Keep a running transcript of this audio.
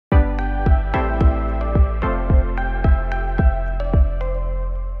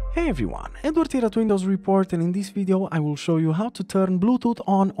Hey everyone, Edward here at Windows Report, and in this video I will show you how to turn Bluetooth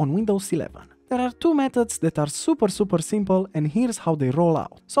on Windows 11. There are two methods that are super simple, and here's how they roll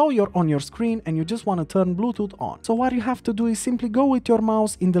out. So you're on your screen and you just want to turn Bluetooth on. So what you have to do is simply go with your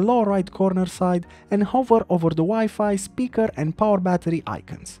mouse in the lower right corner side and hover over the Wi-Fi, speaker and power battery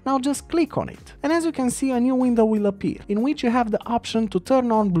icons. Now just click on it. And as you can see, a new window will appear in which you have the option to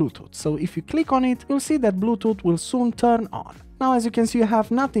turn on Bluetooth. So if you click on it, you'll see that Bluetooth will soon turn on. Now as you can see, you have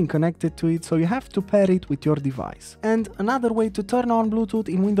nothing connected to it, so you have to pair it with your device. And another way to turn on Bluetooth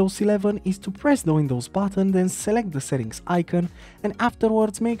in Windows 11 is to press the Windows button, then select the settings icon, and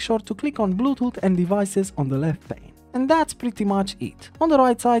afterwards make sure to click on Bluetooth and devices on the left pane. And that's pretty much it. On the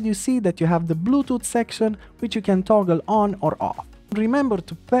right side you see that you have the Bluetooth section, which you can toggle on or off. Remember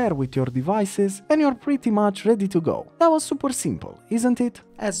to pair with your devices and you're pretty much ready to go. That was super simple, isn't it?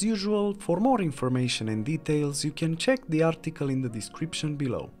 As usual, for more information and details you can check the article in the description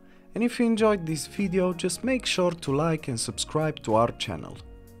below. And if you enjoyed this video, just make sure to like and subscribe to our channel.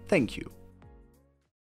 Thank you.